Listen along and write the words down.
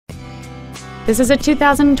This is a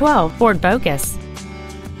 2012 Ford Focus.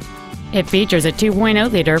 It features a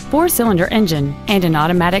 2.0-liter four-cylinder engine and an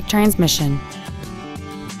automatic transmission.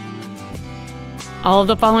 All of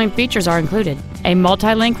the following features are included: a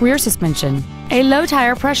multi-link rear suspension, a low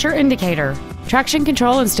tire pressure indicator, traction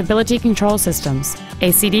control and stability control systems,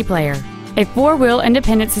 a CD player, a four-wheel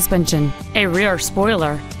independent suspension, a rear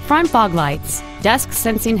spoiler, front fog lights, dusk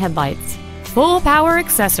sensing headlights, full power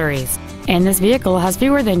accessories, and this vehicle has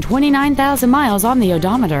fewer than 29,000 miles on the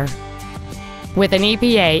odometer. With an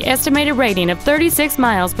EPA estimated rating of 36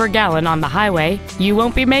 miles per gallon on the highway, you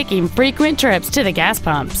won't be making frequent trips to the gas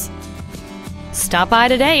pumps. Stop by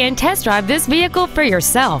today and test drive this vehicle for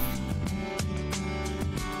yourself.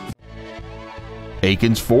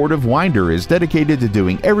 Akins Ford of Winder is dedicated to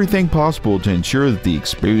doing everything possible to ensure that the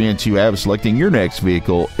experience you have selecting your next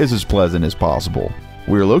vehicle is as pleasant as possible.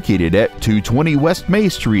 We're located at 220 West May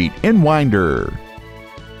Street in Winder.